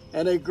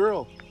and a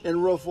girl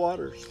in rough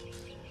waters.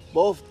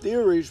 Both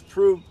theories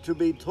proved to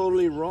be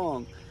totally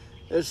wrong,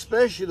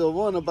 especially the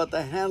one about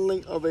the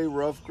handling of a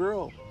rough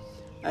girl.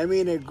 I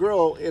mean a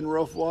girl in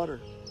rough water.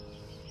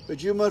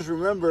 But you must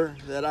remember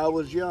that I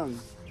was young.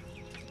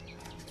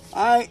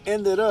 I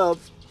ended up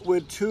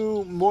with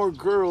 2 more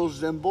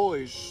girls than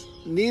boys.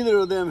 Neither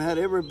of them had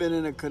ever been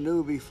in a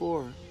canoe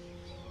before.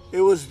 It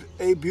was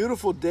a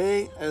beautiful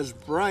day, as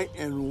bright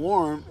and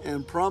warm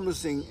and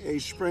promising a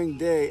spring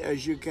day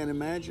as you can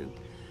imagine,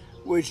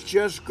 which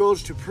just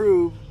goes to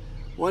prove,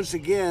 once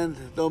again,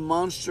 the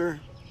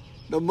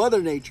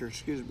Mother Nature,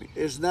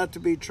 is not to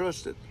be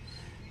trusted.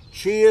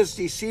 She is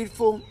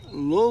deceitful,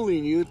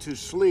 lulling you to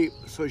sleep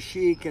so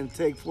she can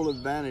take full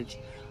advantage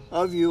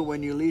of you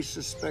when you least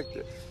suspect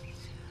it.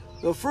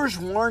 The first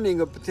warning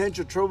of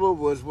potential trouble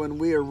was when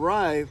we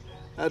arrived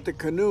at the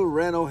canoe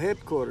rental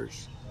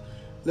headquarters.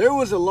 There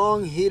was a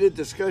long, heated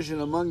discussion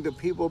among the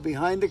people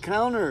behind the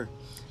counter.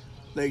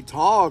 They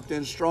talked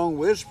in strong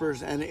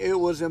whispers, and it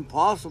was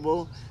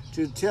impossible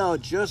to tell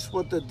just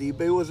what the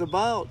debate was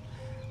about.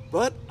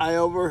 But I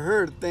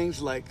overheard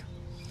things like,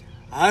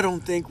 "I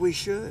don't think we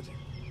should.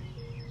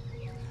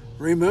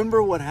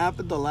 Remember what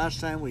happened the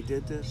last time we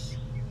did this?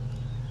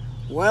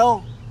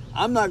 Well,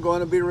 I'm not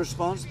going to be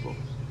responsible.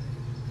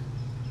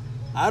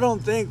 I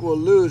don't think we'll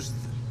lose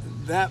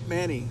that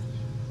many.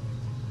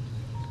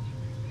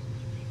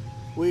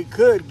 We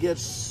could get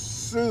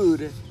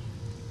sued.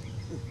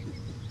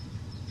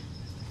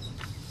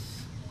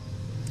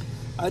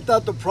 I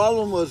thought the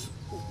problem was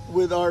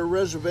with our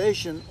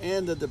reservation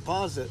and the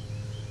deposit.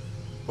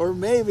 Or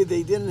maybe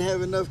they didn't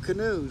have enough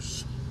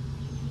canoes.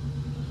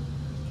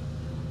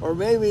 Or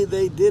maybe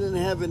they didn't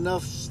have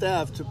enough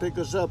staff to pick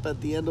us up at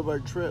the end of our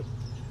trip.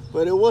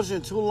 But it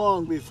wasn't too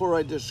long before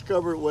I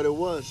discovered what it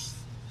was.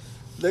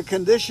 The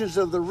conditions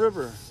of the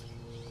river.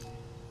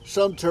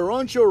 Some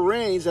torrential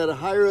rains at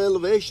higher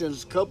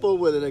elevations, coupled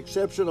with an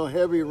exceptional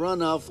heavy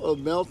runoff of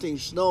melting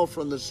snow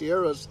from the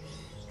Sierras,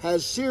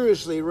 has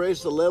seriously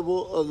raised the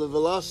level of the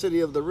velocity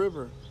of the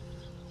river.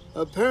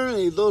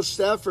 Apparently, those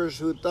staffers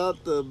who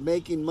thought the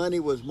making money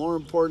was more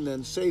important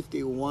than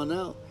safety won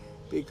out,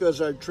 because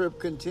our trip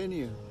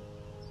continued.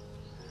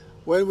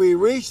 When we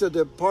reached the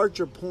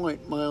departure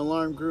point, my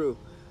alarm grew.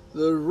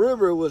 The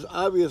river was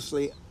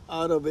obviously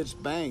out of its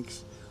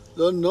banks.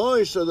 The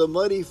noise of the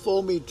muddy,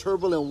 foamy,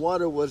 turbulent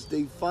water was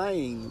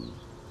defying.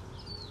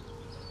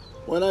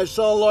 When I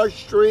saw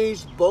large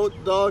trees, boat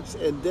docks,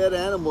 and dead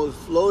animals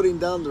floating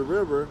down the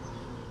river,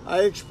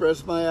 I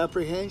expressed my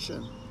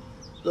apprehension.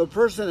 The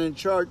person in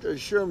charge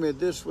assured me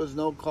this was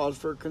no cause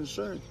for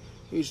concern.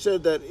 He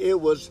said that it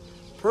was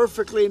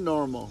perfectly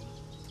normal.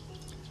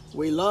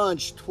 We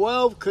launched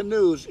 12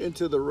 canoes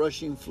into the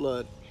rushing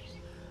flood.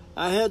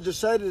 I had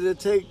decided to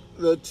take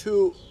the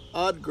two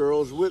odd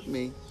girls with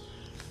me.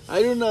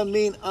 I do not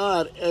mean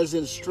odd as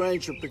in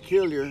strange or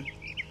peculiar,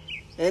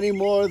 any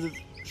more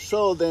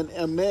so than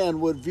a man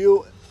would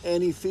view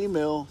any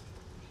female.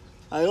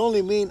 I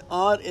only mean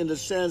odd in the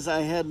sense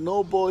I had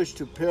no boys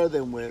to pair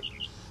them with.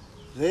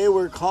 They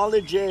were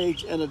college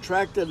age and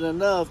attractive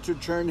enough to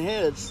turn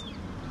heads.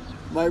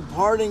 My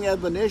parting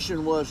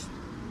admonition was,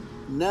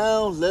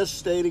 now let's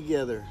stay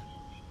together.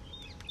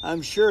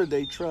 I'm sure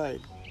they tried.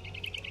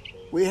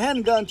 We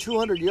hadn't gone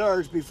 200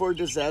 yards before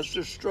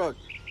disaster struck.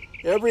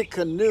 Every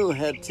canoe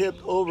had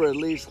tipped over at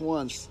least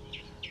once.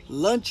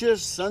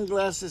 Lunches,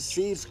 sunglasses,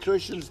 seats,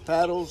 cushions,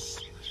 paddles,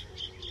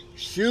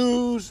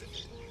 shoes,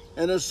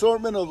 an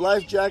assortment of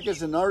life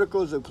jackets and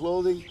articles of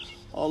clothing,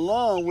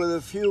 along with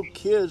a few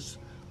kids,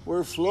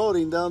 were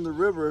floating down the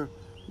river,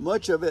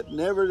 much of it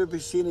never to be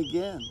seen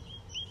again.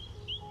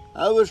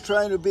 I was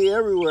trying to be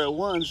everywhere at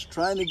once,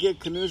 trying to get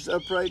canoes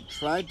upright,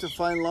 trying to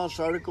find lost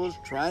articles,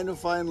 trying to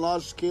find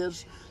lost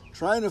kids,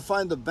 trying to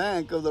find the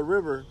bank of the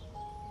river,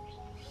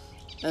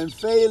 and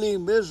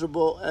failing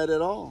miserable at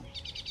it all.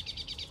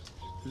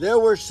 There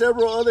were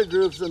several other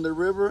groups in the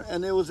river,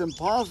 and it was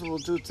impossible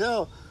to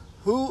tell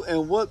who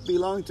and what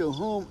belonged to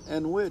whom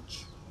and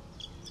which.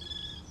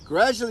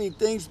 Gradually,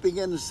 things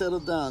began to settle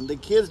down. The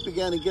kids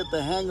began to get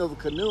the hang of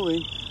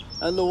canoeing,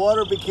 and the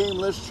water became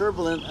less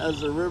turbulent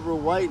as the river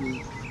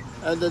widened,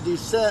 and the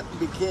descent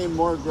became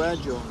more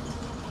gradual.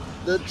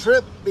 The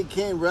trip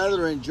became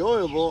rather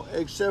enjoyable,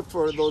 except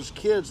for those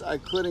kids I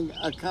couldn't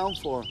account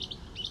for.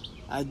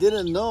 I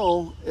didn't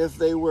know if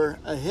they were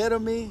ahead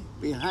of me,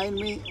 behind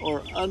me,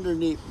 or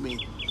underneath me.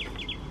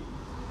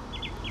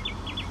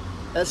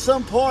 At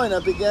some point, I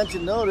began to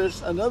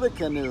notice another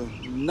canoe,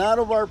 not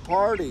of our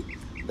party,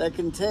 that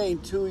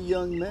contained two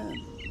young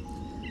men.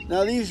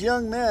 Now, these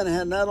young men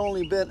had not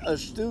only been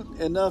astute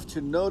enough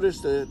to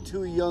notice the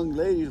two young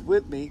ladies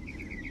with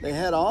me, they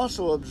had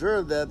also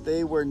observed that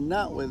they were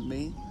not with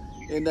me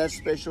in that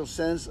special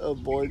sense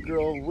of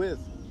boy-girl with.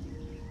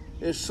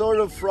 It sort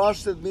of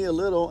frosted me a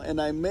little,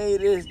 and I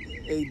made it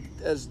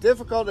as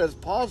difficult as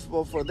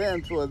possible for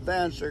them to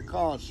advance their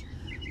cause.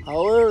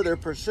 However, their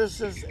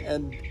persistence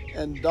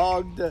and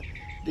dogged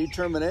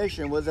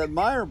determination was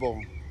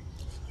admirable.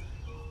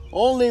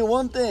 Only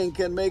one thing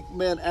can make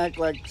men act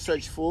like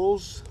such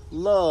fools: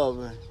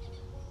 love.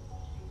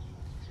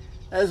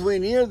 As we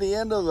neared the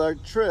end of our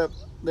trip,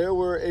 there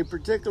were a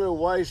particular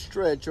wide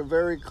stretch of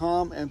very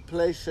calm and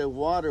placid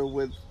water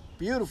with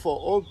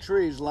beautiful oak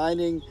trees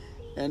lining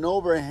and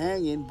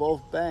overhanging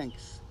both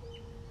banks.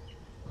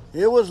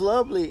 It was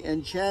lovely,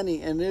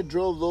 enchanting, and it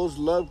drove those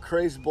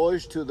love-crazed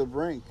boys to the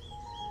brink.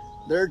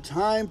 Their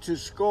time to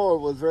score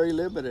was very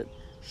limited,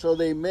 so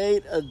they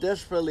made a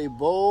desperately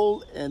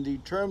bold and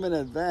determined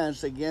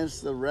advance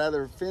against the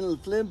rather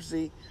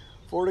flimsy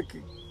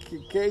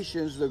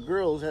fortifications the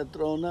girls had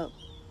thrown up.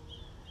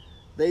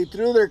 They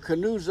threw their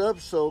canoes up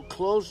so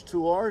close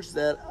to ours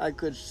that I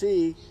could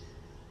see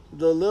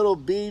the little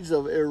beads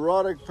of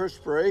erotic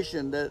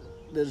perspiration that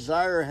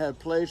desire had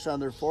placed on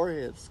their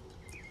foreheads.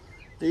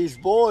 These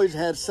boys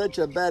had such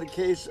a bad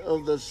case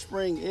of the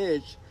spring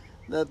itch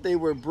that they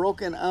were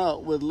broken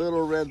out with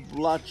little red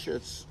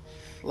blotches,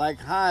 like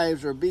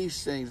hives or bee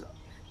stings,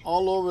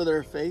 all over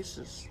their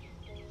faces.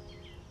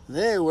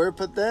 They were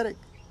pathetic.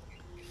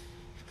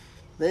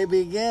 They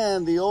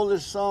began the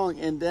oldest song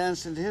and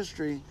dance in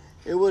history.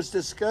 It was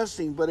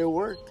disgusting, but it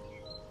worked.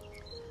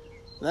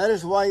 That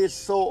is why it's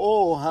so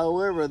old.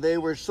 However, they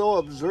were so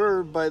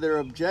absorbed by their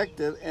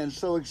objective and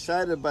so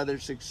excited by their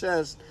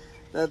success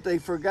that they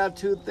forgot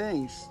two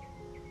things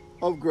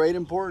of great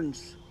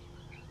importance.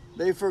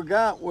 They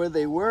forgot where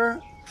they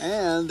were,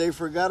 and they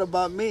forgot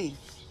about me.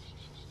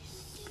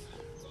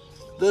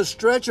 The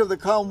stretch of the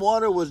calm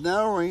water was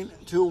narrowing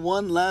to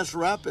one last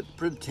rapid.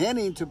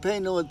 Pretending to pay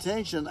no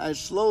attention, I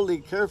slowly,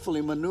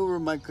 carefully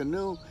maneuvered my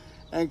canoe,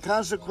 and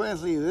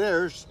consequently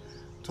theirs,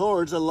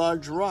 towards a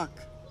large rock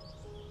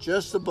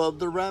just above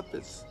the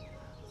rapids.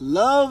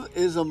 Love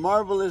is a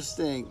marvelous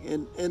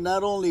thing. It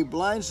not only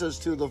blinds us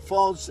to the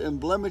faults and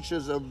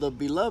blemishes of the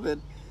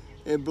beloved,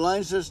 it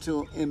blinds us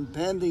to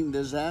impending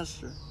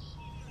disaster.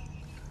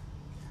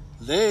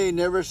 They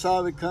never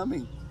saw it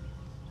coming.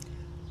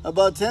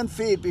 About 10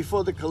 feet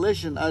before the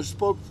collision, I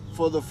spoke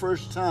for the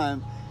first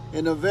time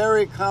in a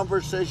very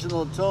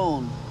conversational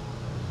tone.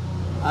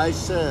 I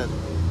said,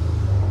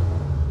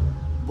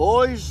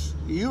 "Boys,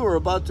 you are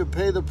about to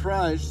pay the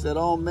price that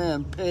all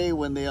men pay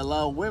when they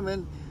allow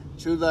women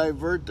to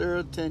divert their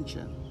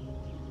attention.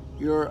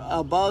 You're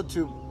about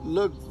to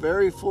look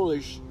very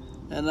foolish,"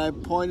 and I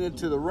pointed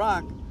to the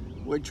rock,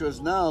 which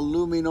was now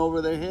looming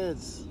over their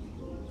heads.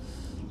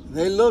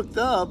 They looked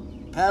up,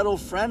 paddled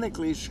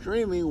frantically,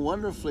 screaming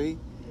wonderfully.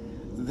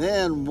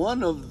 Then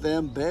one of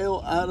them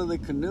bailed out of the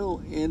canoe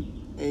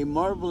in a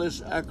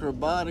marvelous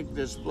acrobatic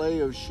display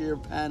of sheer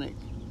panic.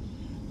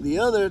 The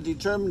other,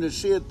 determined to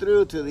see it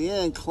through to the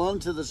end, clung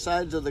to the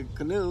sides of the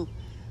canoe,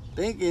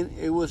 thinking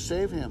it would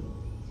save him.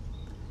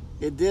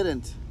 It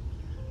didn't.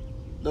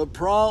 The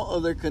prow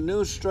of the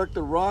canoe struck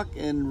the rock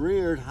and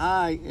reared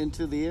high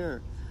into the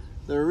air.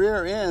 The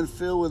rear end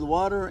filled with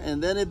water,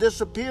 and then it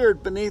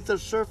disappeared beneath the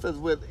surface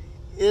with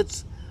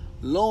its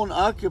lone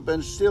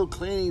occupant still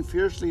clinging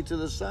fiercely to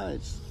the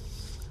sides.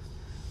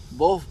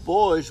 Both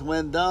boys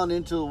went down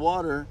into the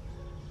water.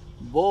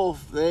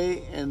 Both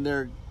they and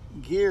their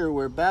gear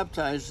were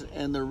baptized,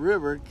 and the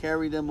river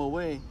carried them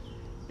away,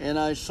 and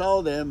I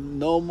saw them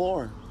no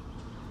more.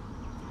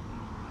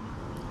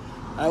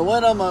 I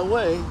went on my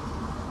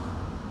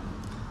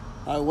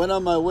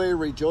way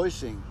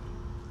rejoicing.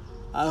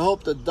 I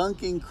hope the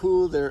dunking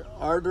cooled their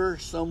ardor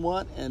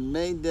somewhat and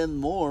made them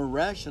more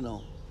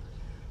rational.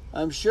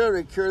 I'm sure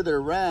it cured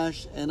their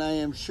rash, and I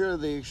am sure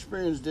the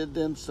experience did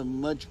them some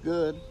much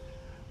good.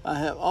 I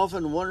have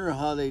often wondered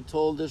how they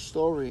told this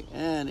story,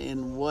 and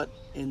in what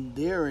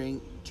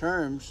endearing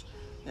terms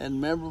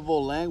and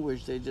memorable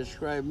language they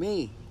described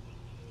me.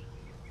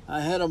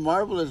 I had a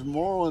marvelous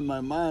moral in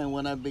my mind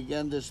when I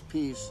began this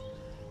piece.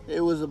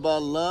 It was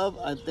about love.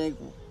 I think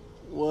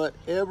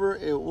whatever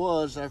it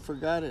was, I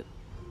forgot it.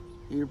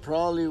 You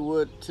probably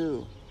would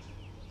too.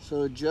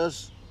 So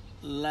just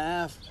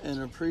laugh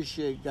and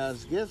appreciate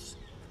God's gifts,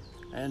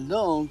 and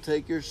don't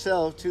take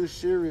yourself too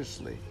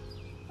seriously.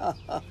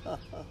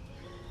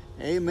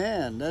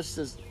 Amen. That's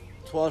the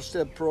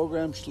 12-step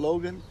program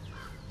slogan.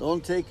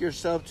 Don't take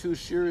yourself too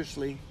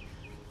seriously.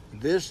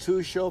 This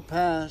too shall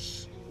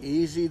pass.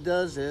 Easy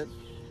does it.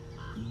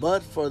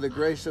 But for the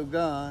grace of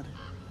God,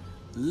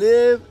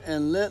 live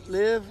and let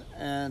live,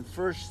 and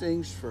first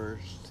things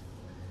first.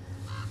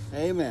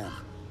 Amen.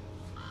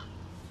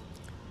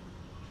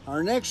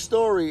 Our next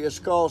story is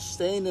called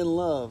Staying in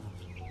Love.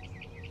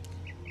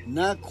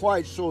 Not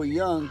quite so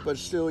young, but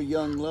still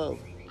young love.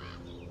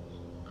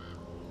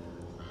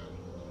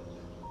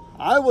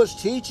 I was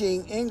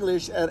teaching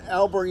English at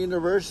Albert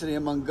University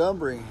in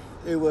Montgomery.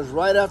 It was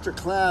right after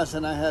class,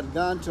 and I had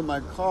gone to my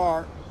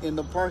car in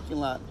the parking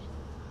lot.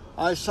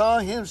 I saw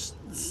him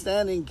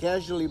standing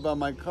casually by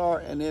my car,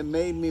 and it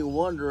made me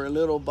wonder a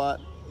little about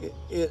it.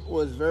 It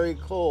was very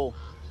cold.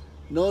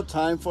 No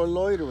time for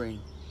loitering.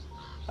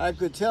 I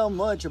could tell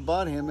much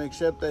about him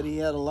except that he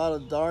had a lot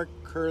of dark,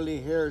 curly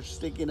hair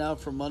sticking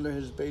out from under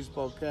his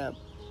baseball cap.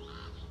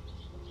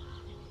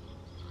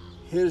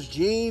 His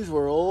jeans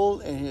were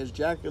old, and his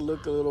jacket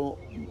looked a little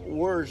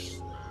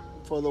worse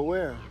for the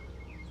wear.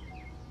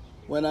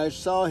 When I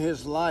saw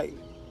his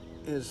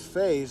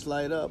face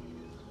light up,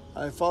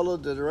 I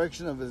followed the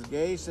direction of his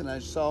gaze, and I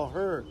saw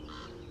her.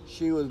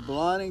 She was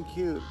blonde and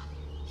cute.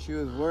 She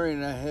was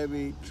wearing a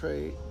heavy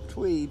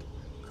tweed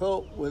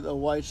coat with a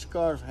white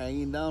scarf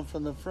hanging down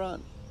from the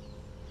front.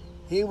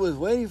 He was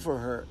waiting for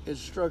her. It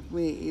struck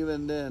me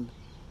even then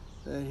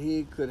that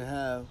he could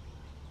have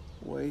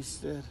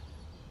waited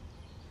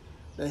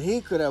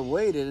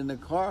in the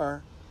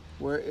car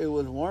where it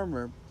was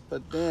warmer.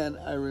 But then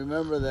I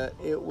remember that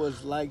it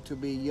was like to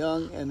be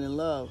young and in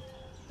love.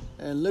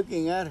 And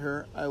looking at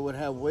her, I would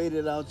have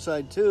waited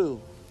outside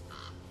too.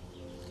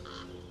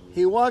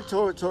 He walked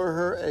toward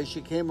her as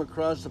she came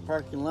across the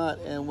parking lot,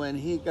 and when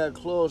he got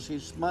close, he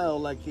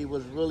smiled like he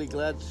was really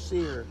glad to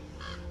see her.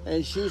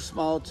 And she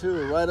smiled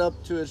too, right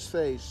up to his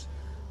face.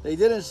 They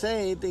didn't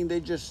say anything, they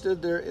just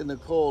stood there in the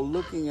cold,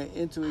 looking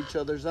into each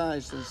other's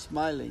eyes and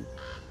smiling.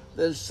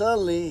 Then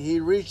suddenly,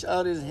 he reached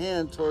out his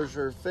hand towards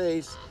her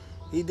face.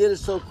 He did it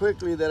so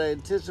quickly that I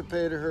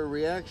anticipated her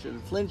reaction,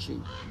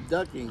 flinching,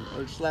 ducking,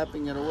 or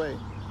slapping it away.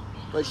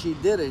 But she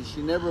didn't.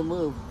 She never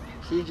moved.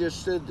 She just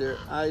stood there,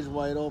 eyes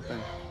wide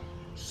open,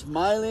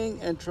 smiling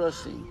and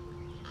trusting.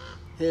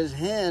 His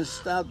hand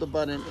stopped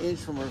about an inch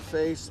from her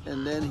face,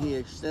 and then he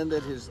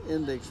extended his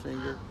index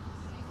finger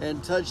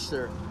and touched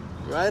her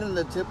right on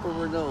the tip of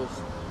her nose.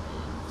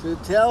 to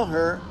tell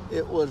her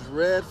it was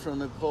red from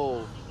the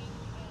cold.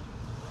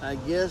 I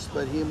guess,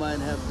 but he might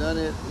have done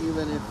it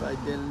even if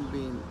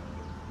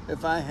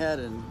I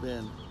hadn't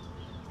been.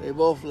 They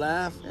both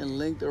laughed and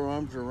linked their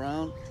arms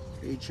around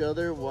each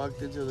other,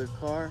 walked into the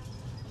car,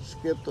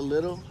 skipped a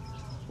little.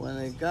 When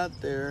they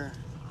got there,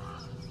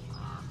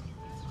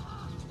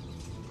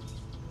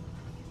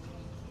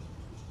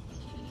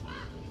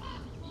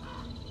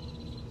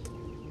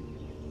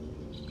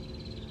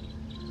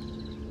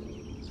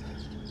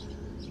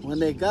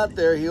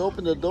 he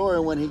opened the door,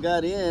 and when he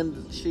got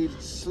in, she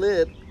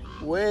slid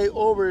way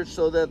over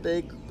so that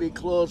they could be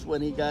close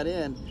when he got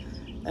in.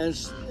 And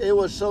it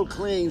was so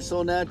clean,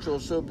 so natural,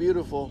 so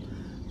beautiful.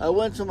 I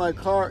went to my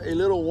car a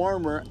little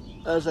warmer.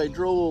 As I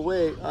drove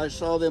away, I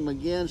saw them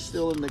again,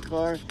 still in the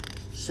car,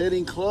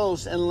 sitting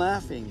close and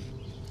laughing.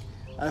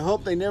 I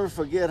hope they never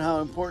forget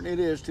how important it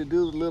is to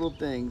do the little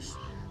things,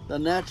 the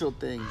natural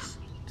things,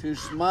 to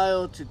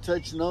smile, to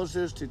touch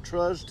noses, to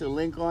trust, to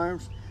link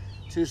arms,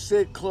 to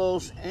sit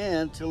close,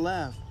 and to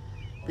laugh.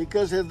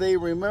 Because if they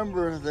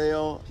remember,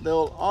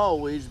 they'll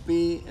always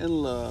be in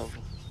love.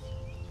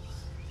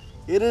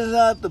 It is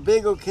not the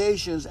big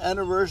occasions,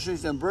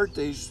 anniversaries, and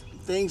birthdays,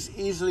 things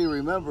easily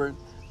remembered,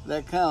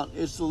 that count.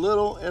 It's the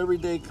little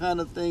everyday kind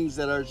of things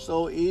that are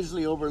so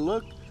easily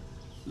overlooked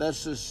that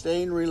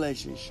sustain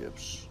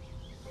relationships.